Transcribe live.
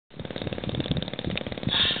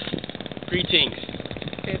Greetings.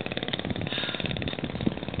 Good.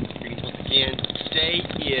 Greetings once again. Today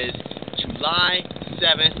is July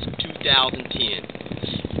 7th,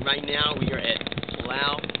 2010. Right now we are at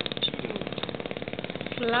Tidung.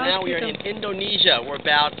 Now we are in Indonesia. We're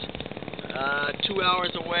about 2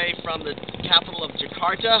 hours away from the capital of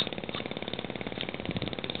Jakarta.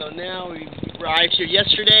 So now we arrived here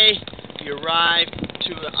yesterday. We arrived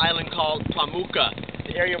to an island called Pramuka.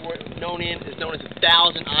 The area we're known as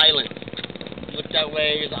 1,000 Islands. You look that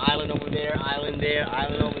way, there's an island over there, island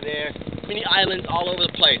over there. Many islands all over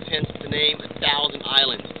the place, hence the name 1,000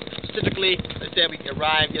 Islands. Specifically, as I said, we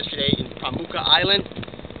arrived yesterday in Pramuka Island.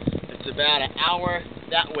 It's about an hour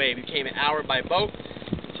that way. We came an hour by boat.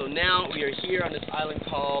 So now we are here on this island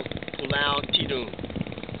called Pulau Tidung.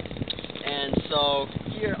 And so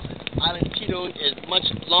here, island Tidung is much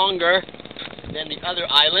longer than the other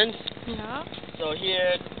islands. Yeah. So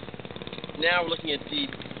here, now we're looking at the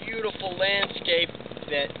beautiful landscape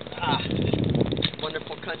that this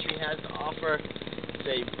wonderful country has to offer. It's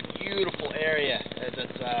a beautiful area.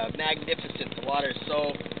 It's magnificent. The water is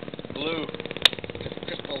so blue,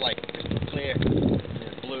 crystal clear.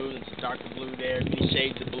 There's blue, there's a darker blue there, many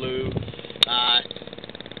shades of blue.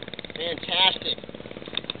 Fantastic.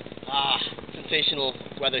 Sensational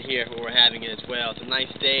weather here where we're having it as well. It's a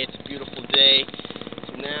nice day. It's a beautiful day.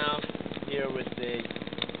 So now here with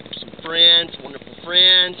some friends, wonderful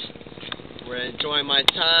friends. We're enjoying my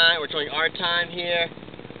time. We're enjoying our time here.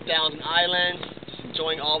 1,000 Islands. Just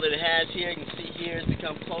enjoying all that it has here. You can see here as we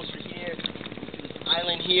come closer here. You can see this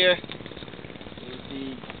island here with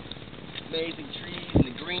the amazing trees and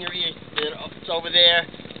the greenery that's over there.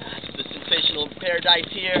 It's a sensational paradise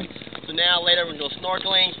here. So now later we're going to go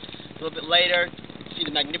snorkeling. A little bit later, see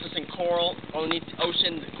the magnificent coral underneath the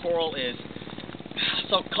ocean. The coral is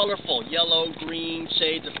so colorful, yellow, green,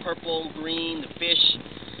 shades of purple, green, the fish,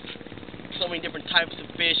 so many different types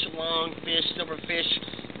of fish, long fish, silver fish,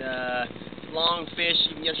 the long fish.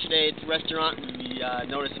 Even yesterday at the restaurant we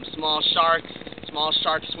noticed some small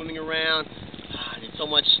sharks swimming around. There's so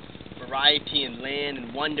much variety and land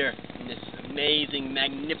and wonder in this amazing,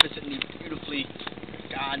 magnificently, beautifully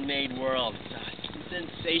God-made world. It's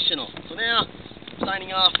sensational. So now, I'm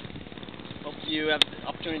signing off. Hope you have the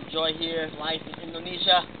opportunity to enjoy here life in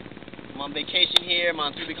Indonesia. I'm on vacation here. I'm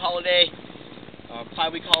on a 3-week holiday, or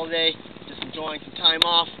 5-week holiday. Just enjoying some time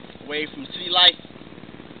off, away from city life.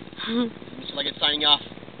 Mr. Leggett signing off.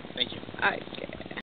 Thank you. All right.